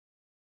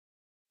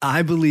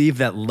I believe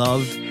that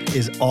love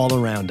is all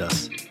around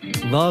us.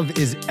 Love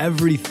is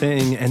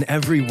everything and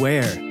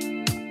everywhere.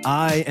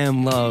 I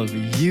am love.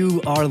 You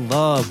are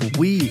love.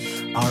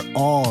 We are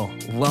all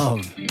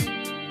love.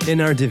 In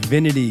our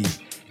divinity,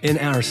 in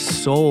our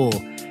soul,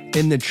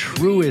 in the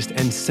truest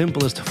and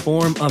simplest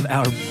form of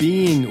our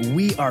being,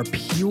 we are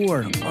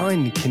pure,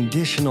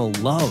 unconditional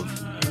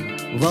love.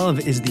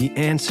 Love is the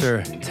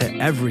answer to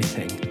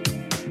everything.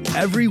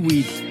 Every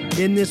week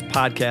in this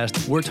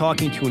podcast, we're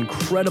talking to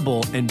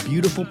incredible and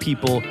beautiful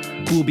people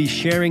who will be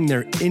sharing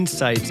their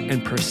insights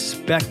and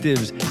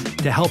perspectives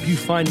to help you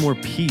find more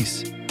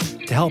peace,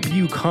 to help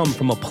you come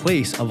from a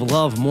place of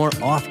love more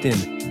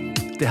often,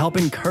 to help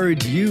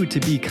encourage you to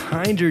be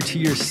kinder to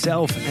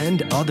yourself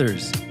and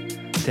others,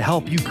 to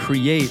help you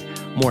create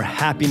more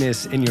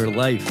happiness in your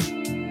life,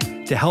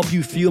 to help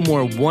you feel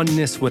more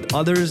oneness with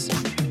others,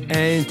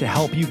 and to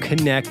help you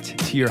connect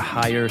to your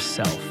higher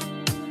self.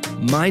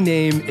 My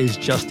name is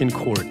Justin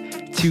Court.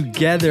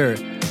 Together,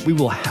 we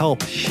will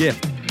help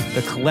shift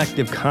the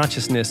collective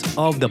consciousness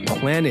of the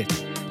planet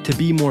to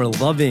be more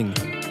loving,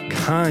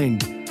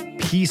 kind,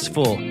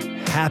 peaceful,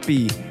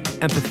 happy,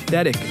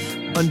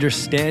 empathetic,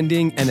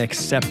 understanding, and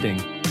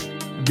accepting.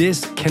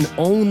 This can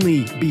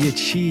only be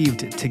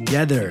achieved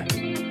together.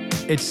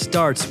 It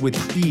starts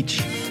with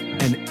each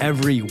and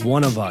every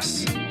one of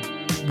us.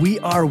 We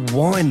are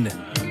one,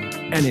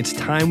 and it's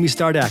time we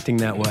start acting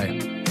that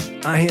way.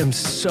 I am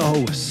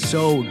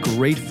so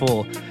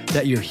grateful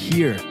that you're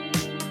here.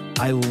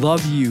 I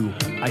love you,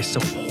 I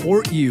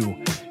support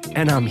you,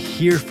 and I'm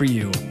here for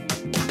you.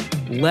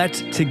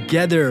 Let's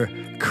together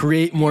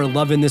create more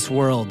love in this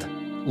world.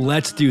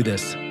 Let's do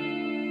this.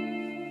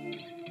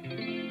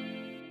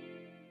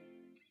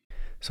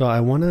 So I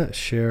want to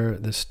share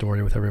this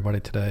story with everybody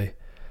today.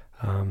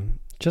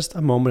 Just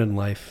a moment in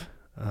life,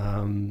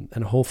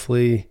 and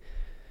hopefully,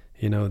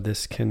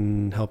 this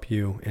can help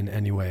you in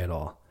any way at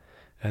all.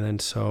 And then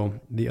so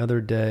the other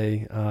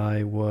day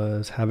I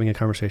was having a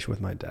conversation with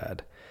my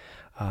dad,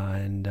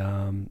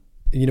 and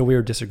we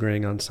were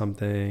disagreeing on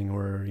something,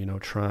 or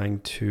trying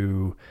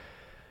to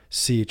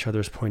see each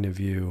other's point of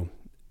view,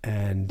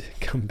 and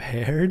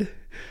compared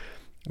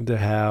to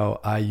how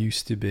I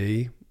used to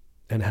be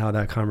and how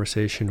that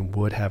conversation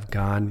would have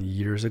gone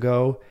years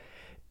ago,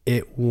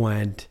 it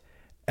went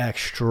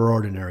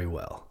extraordinarily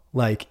well,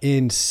 like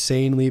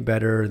insanely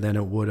better than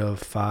it would have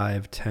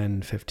 5,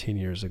 10, 15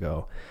 years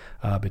ago.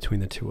 Between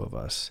the two of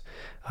us.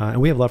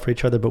 And we have love for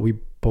each other, but we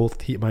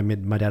both,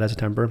 my dad has a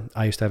temper.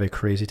 I used to have a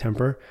crazy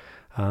temper.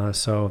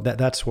 So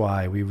that's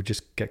why we would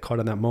just get caught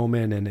in that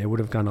moment, and it would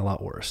have gone a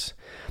lot worse.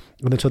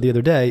 And until the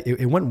other day,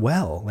 it went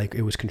well. Like,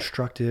 it was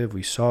constructive.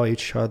 We saw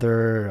each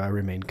other. I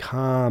remained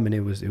calm, and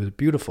it was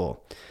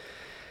beautiful.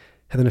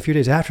 And then a few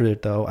days after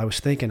it, though, I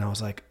was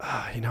like,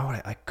 you know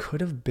what? I could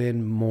have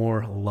been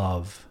more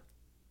love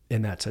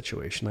in that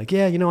situation. Like,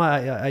 yeah,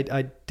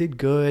 I did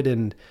good,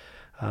 and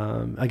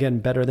again,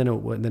 better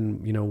than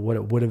what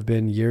it would have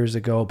been years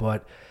ago,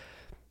 but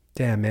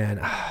damn, man,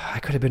 I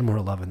could have been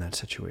more love in that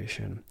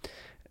situation.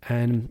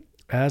 And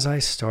as I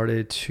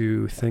started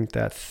to think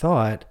that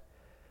thought,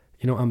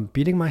 I'm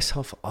beating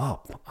myself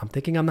up. I'm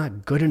thinking I'm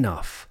not good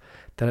enough.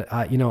 That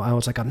I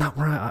was like, I'm not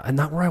where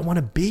I want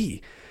to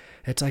be.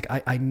 It's like,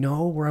 I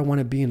know where I want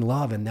to be in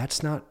love, and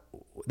that's not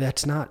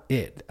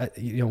it.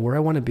 Where I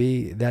want to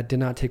be, that did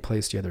not take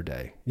place the other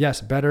day.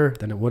 Yes, better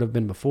than it would have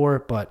been before,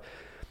 but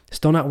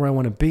still not where I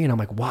want to be. And I'm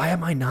like, why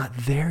am I not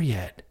there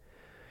yet?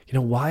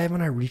 Why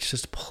haven't I reached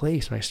this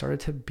place? And I started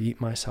to beat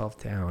myself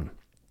down.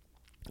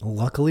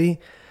 Luckily,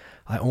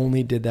 I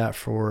only did that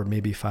for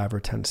maybe 5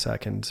 or 10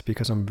 seconds,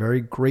 because I'm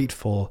very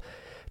grateful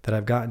that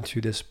I've gotten to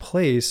this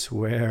place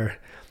where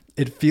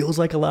it feels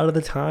like a lot of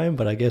the time,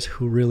 but I guess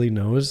who really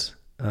knows,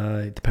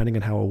 depending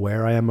on how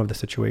aware I am of the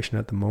situation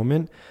at the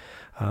moment.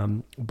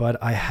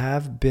 But I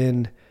have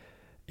been,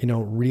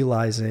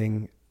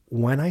 realizing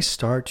when I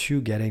start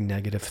to get a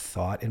negative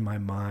thought in my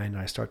mind,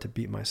 I start to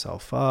beat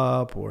myself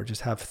up, or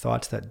just have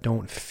thoughts that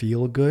don't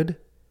feel good,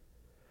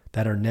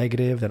 that are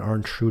negative, that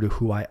aren't true to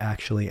who I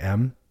actually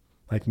am,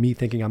 like me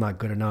thinking I'm not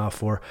good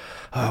enough, or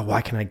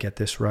why can't I get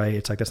this right?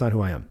 It's like, that's not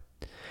who I am.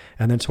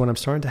 And then so when I'm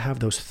starting to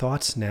have those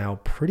thoughts now,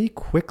 pretty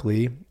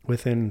quickly,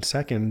 within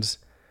seconds,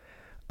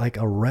 like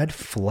a red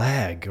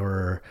flag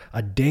or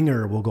a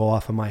dinger will go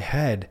off in my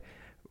head,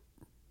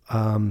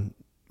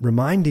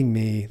 reminding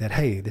me that,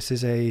 hey, this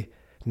is a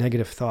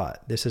negative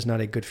thought. This is not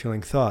a good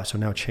feeling thought. So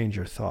now change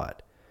your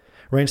thought.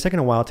 Right? It's taken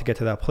a while to get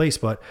to that place,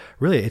 but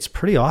really it's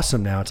pretty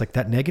awesome now. It's like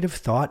that negative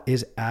thought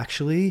is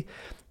actually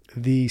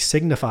the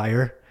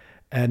signifier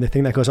and the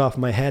thing that goes off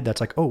in my head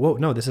that's like, oh, whoa,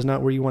 no, this is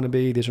not where you want to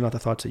be. These are not the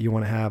thoughts that you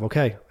want to have.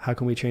 Okay, how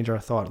can we change our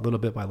thought little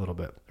bit by little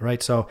bit,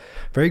 right? So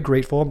very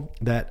grateful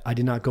that I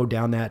did not go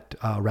down that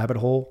rabbit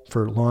hole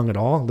for long at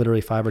all, literally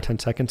 5 or 10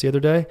 seconds the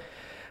other day.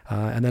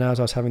 And then as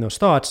I was having those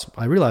thoughts,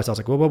 I realized, I was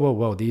like,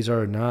 whoa, these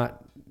are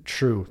not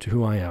true to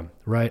who I am,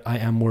 right? I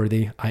am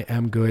worthy. I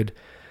am good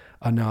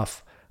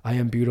enough. I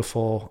am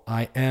beautiful.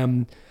 I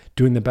am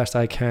doing the best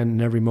I can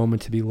in every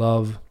moment to be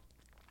loved.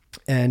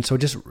 And so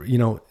just,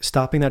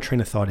 stopping that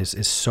train of thought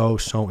is so,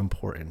 so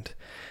important.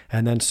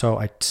 And then so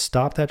I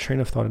stopped that train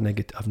of thought of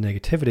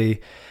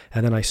negativity,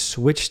 and then I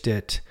switched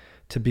it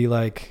to be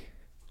like,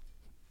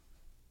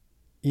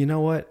 you know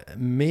what?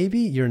 Maybe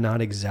you're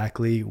not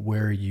exactly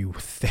where you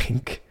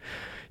think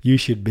you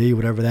should be,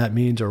 whatever that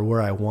means, or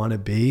where I want to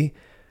be.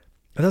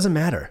 It doesn't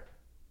matter.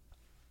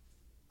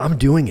 I'm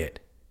doing it.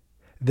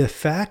 The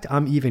fact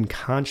I'm even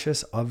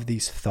conscious of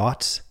these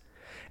thoughts,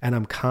 and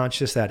I'm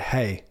conscious that,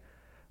 hey,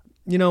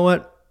 you know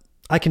what?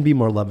 I can be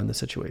more love in the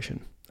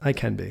situation. I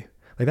can be.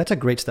 Like, that's a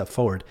great step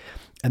forward.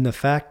 And the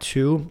fact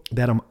too,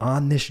 that I'm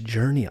on this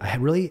journey, I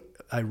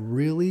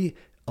really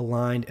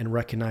aligned and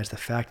recognized the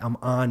fact I'm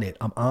on it.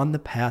 I'm on the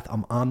path.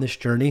 I'm on this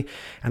journey.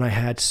 And I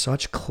had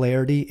such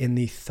clarity in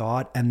the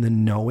thought and the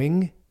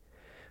knowing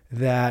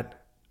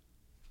that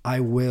I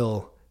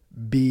will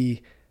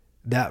be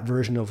that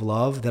version of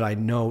love that I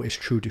know is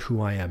true to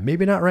who I am.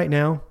 Maybe not right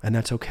now, and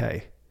that's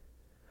okay.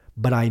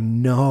 But I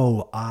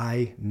know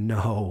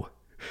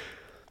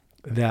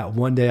that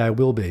one day I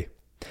will be.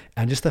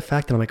 And just the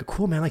fact that I'm like,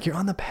 cool, man, like, you're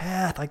on the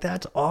path, like,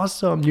 that's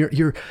awesome.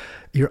 You're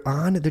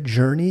on the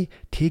journey,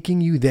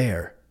 taking you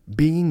there,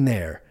 being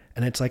there.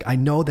 And it's like, I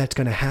know that's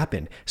going to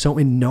happen. So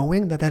in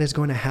knowing that that is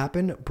going to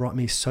happen brought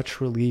me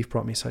such relief,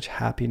 brought me such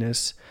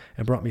happiness,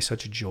 and brought me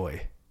such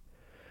joy.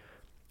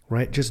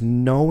 Right? Just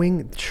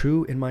knowing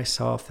true in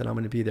myself that I'm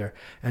going to be there.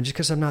 And just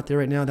because I'm not there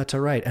right now, that's all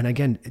right. And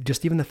again,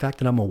 just even the fact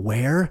that I'm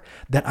aware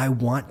that I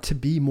want to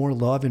be more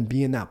love and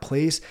be in that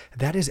place,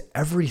 that is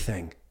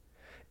everything.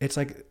 It's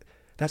like,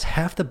 that's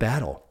half the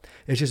battle.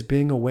 It's just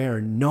being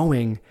aware,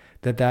 knowing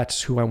that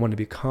that's who I want to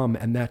become,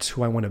 and that's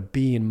who I want to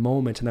be in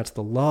moments, and that's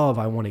the love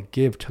I want to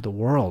give to the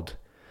world.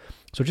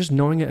 So just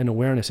knowing it and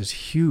awareness is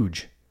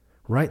huge,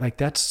 right? Like,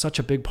 that's such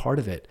a big part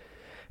of it.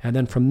 And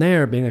then from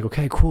there, being like,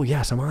 okay, cool,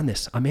 yes, I'm on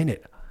this. I'm in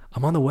it.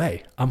 I'm on the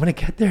way. I'm going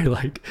to get there.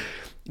 Like,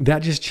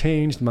 that just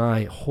changed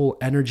my whole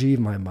energy,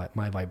 my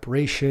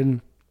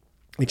vibration.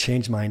 It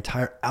changed my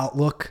entire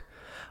outlook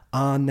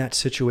on that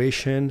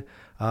situation,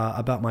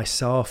 about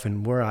myself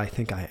and where I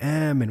think I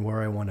am and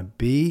where I want to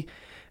be.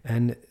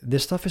 And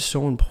this stuff is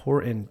so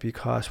important,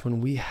 because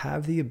when we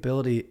have the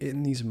ability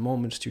in these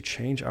moments to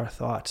change our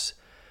thoughts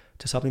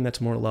to something that's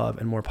more love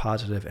and more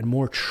positive and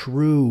more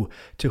true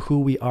to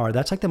who we are,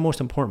 that's like the most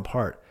important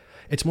part.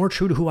 It's more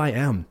true to who I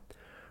am,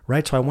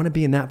 right? So I want to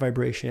be in that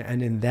vibration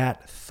and in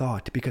that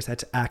thought, because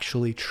that's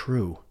actually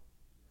true,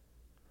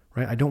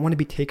 right? I don't want to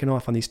be taken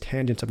off on these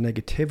tangents of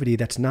negativity.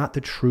 That's not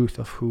the truth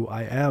of who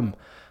I am.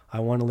 I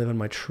want to live in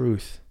my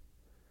truth.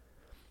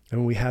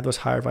 And when we have those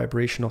higher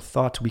vibrational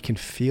thoughts, we can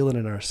feel it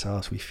in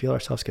ourselves. We feel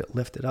ourselves get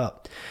lifted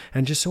up.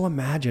 And just so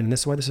imagine, and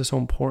this is why this is so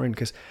important,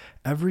 because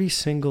every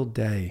single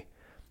day,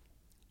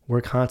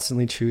 we're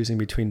constantly choosing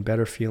between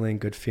better feeling,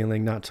 good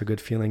feeling, not so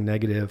good feeling,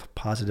 negative,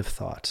 positive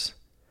thoughts.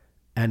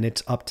 And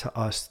it's up to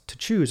us to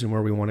choose and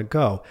where we want to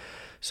go.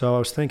 So I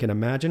was thinking,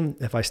 imagine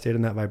if I stayed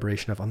in that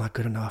vibration of, I'm not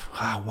good enough.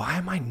 Why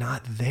am I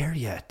not there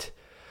yet?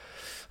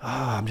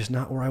 I'm just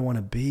not where I want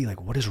to be. Like,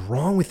 what is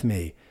wrong with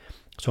me?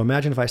 So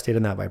imagine if I stayed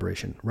in that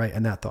vibration, right?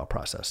 And that thought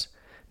process.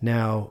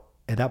 Now,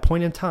 at that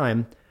point in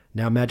time,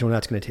 now imagine where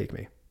that's going to take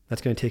me.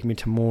 That's going to take me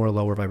to more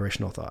lower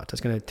vibrational thoughts.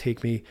 That's going to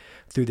take me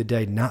through the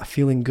day not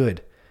feeling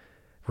good,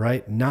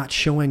 right? Not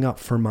showing up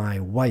for my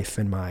wife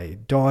and my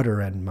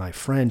daughter and my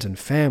friends and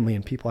family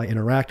and people I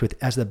interact with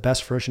as the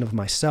best version of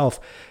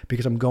myself,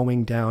 because I'm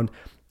going down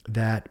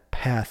that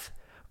path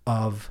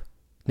of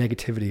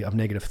negativity, of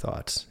negative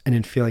thoughts, and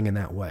in feeling in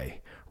that way.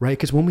 Right?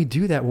 Because when we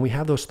do that, when we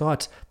have those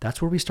thoughts,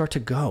 that's where we start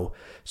to go.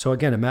 So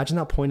again, imagine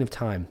that point of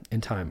time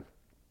in time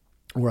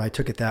where I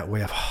took it that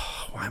way of,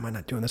 why am I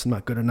not doing this? I'm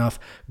not good enough.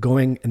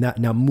 Going and that,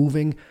 now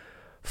moving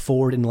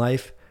forward in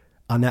life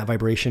on that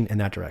vibration in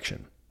that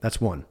direction.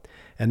 That's one.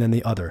 And then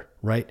the other,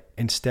 right?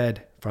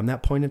 Instead, from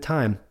that point in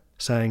time,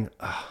 saying,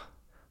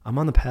 I'm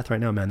on the path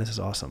right now, man. This is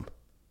awesome.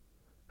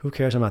 Who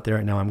cares? I'm not there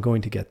right now. I'm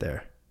going to get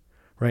there.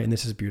 Right? And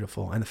this is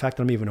beautiful. And the fact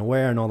that I'm even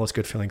aware and all those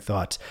good feeling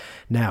thoughts.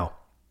 Now,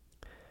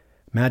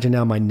 imagine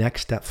now my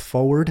next step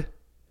forward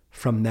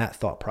from that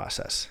thought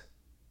process,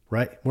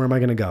 right? Where am I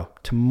going to go?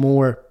 To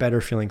more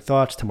better feeling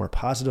thoughts, to more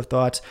positive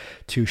thoughts,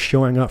 to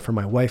showing up for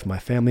my wife, my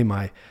family,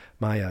 my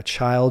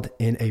child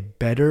in a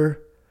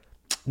better,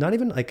 not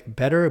even like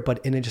better, but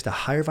in just a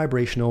higher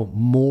vibrational,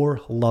 more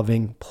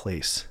loving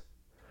place,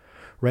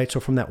 right? So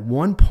from that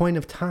one point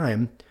of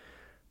time,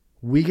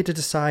 we get to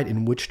decide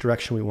in which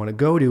direction we want to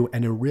go to.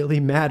 And it really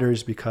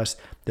matters, because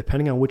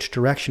depending on which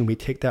direction we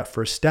take that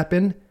first step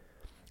in,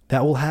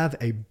 that will have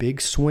a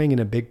big swing and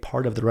a big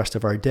part of the rest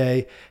of our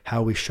day,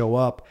 how we show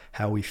up,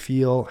 how we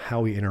feel,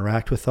 how we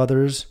interact with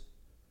others.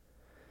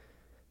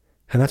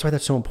 And that's why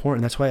that's so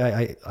important. That's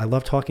why I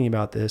love talking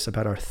about this,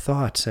 about our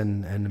thoughts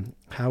and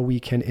how we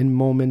can, in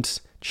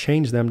moments,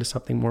 change them to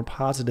something more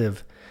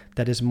positive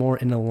that is more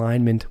in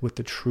alignment with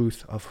the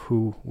truth of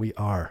who we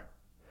are.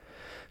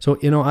 So,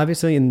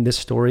 obviously in this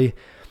story,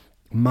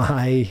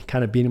 my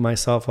kind of beating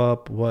myself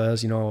up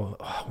was,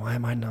 why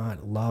am I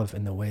not love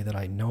in the way that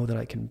I know that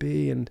I can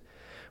be? And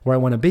where I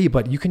want to be.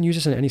 But you can use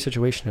this in any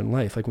situation in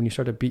life. Like when you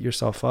start to beat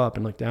yourself up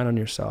and look down on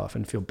yourself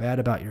and feel bad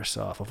about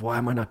yourself of why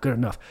am I not good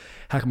enough?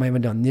 How come I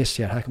haven't done this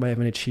yet? How come I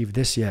haven't achieved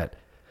this yet?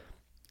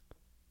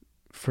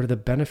 For the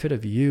benefit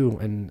of you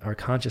and our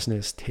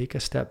consciousness, take a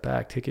step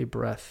back, take a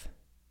breath.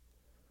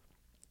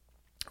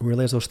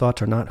 Realize those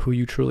thoughts are not who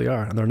you truly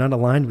are, and they're not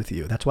aligned with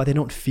you. That's why they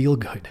don't feel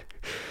good.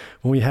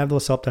 When we have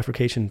those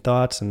self-deprecation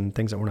thoughts and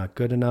things that we're not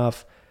good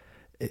enough,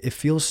 it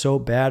feels so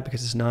bad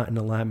because it's not in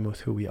alignment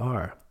with who we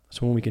are.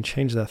 So when we can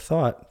change that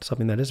thought,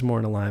 something that is more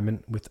in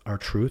alignment with our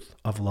truth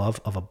of love,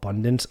 of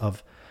abundance,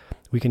 of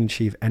we can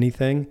achieve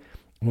anything,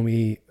 when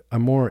we are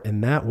more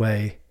in that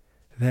way,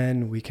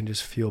 then we can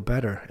just feel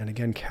better. And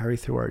again, carry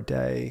through our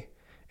day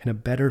in a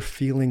better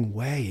feeling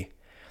way.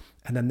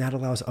 And then that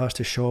allows us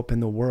to show up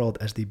in the world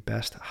as the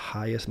best,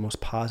 highest,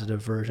 most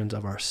positive versions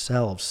of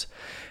ourselves.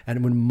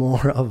 And when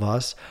more of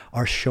us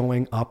are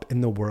showing up in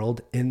the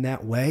world in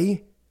that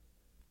way,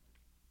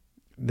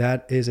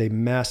 that is a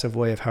massive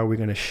way of how we're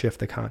going to shift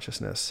the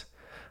consciousness,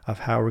 of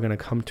how we're going to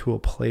come to a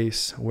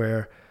place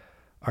where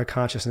our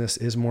consciousness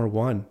is more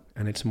one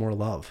and it's more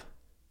love.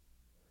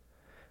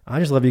 I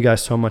just love you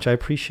guys so much. I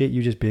appreciate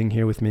you just being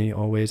here with me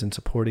always and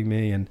supporting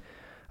me and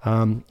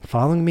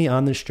following me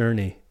on this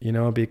journey,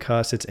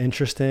 because it's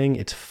interesting,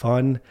 it's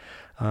fun,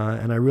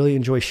 and I really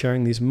enjoy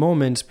sharing these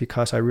moments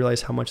because I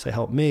realize how much they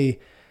help me,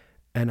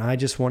 and I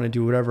just want to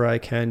do whatever I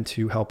can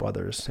to help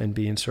others and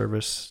be in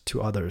service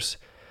to others.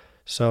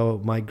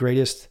 So my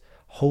greatest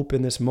hope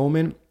in this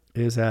moment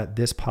is that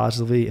this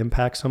positively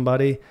impacts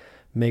somebody,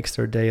 makes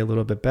their day a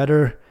little bit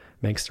better,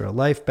 makes their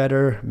life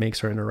better,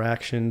 makes their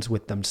interactions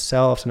with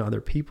themselves and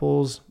other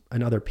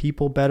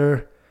people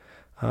better.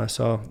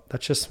 So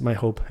that's just my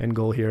hope and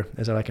goal here,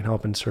 is that I can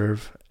help and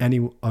serve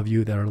any of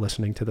you that are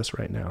listening to this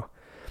right now.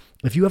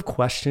 If you have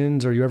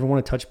questions or you ever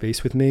want to touch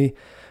base with me,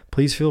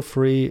 please feel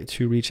free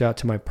to reach out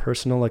to my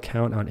personal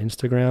account on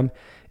Instagram.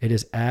 It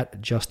is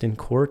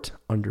 @JustinCourt_.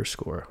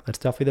 That's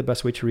definitely the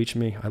best way to reach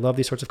me. I love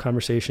these sorts of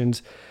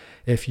conversations.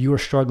 If you are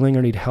struggling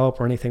or need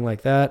help or anything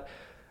like that,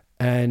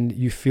 and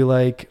you feel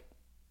like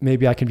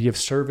maybe I can be of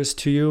service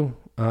to you,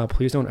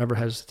 please don't ever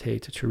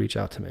hesitate to reach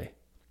out to me.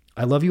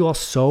 I love you all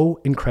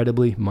so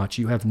incredibly much.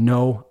 You have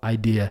no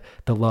idea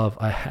the love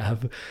I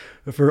have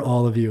for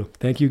all of you.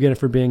 Thank you again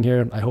for being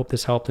here. I hope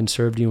this helped and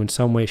served you in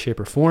some way,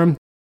 shape, or form.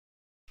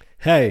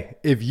 Hey,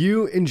 if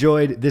you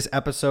enjoyed this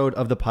episode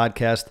of the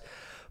podcast,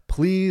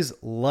 please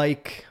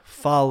like,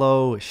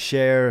 follow,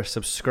 share,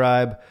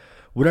 subscribe,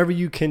 whatever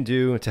you can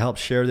do to help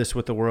share this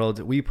with the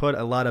world. We put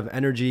a lot of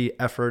energy,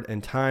 effort,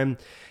 and time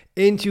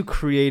into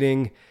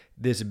creating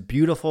this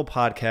beautiful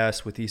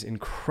podcast with these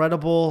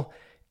incredible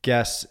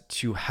guests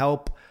to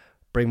help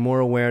bring more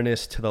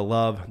awareness to the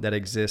love that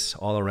exists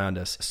all around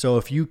us. So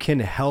if you can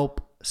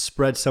help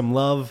spread some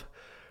love,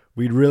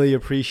 we'd really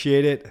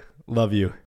appreciate it. Love you.